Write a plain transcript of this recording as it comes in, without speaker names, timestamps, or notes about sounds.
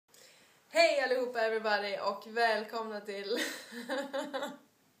Hej allihopa everybody och välkomna till...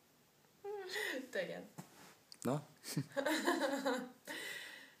 Tegen. No.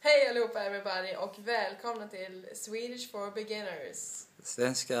 Hej allihopa everybody och välkomna till Swedish for beginners.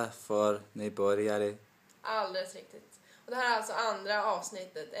 Svenska för nybörjare. Alldeles riktigt. Och det här är alltså andra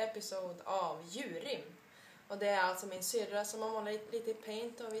avsnittet, episod av Djur-rim. Och det är alltså min syrra som har målat lite i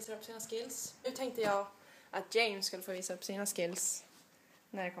paint och visar upp sina skills. Nu tänkte jag att James skulle få visa upp sina skills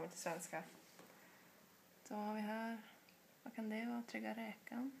när det kommer till svenska. Så har vi här. Vad kan det vara? Trygga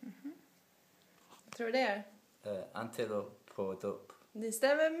räkan. Jag tror det är. Antilop på dop. Det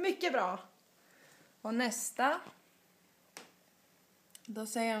stämmer mycket bra. Och nästa. Då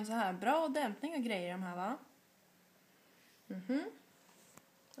säger de så här. Bra dämpning och grejer de här, va?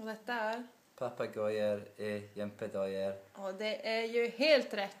 Och detta är. Papagojor är jämpedojer. Och det är ju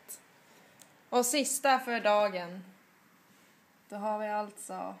helt rätt. Och sista för dagen. Då har vi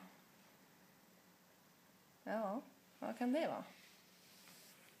alltså. Ja, vad kan det vara?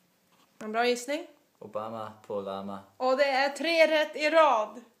 En bra gissning. Obama på lama. Och det är 3 rätt i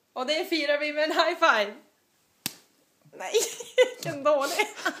rad. Och det firar vi med en high five. Nej, vilken dålig.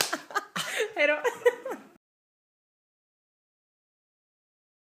 Hej då.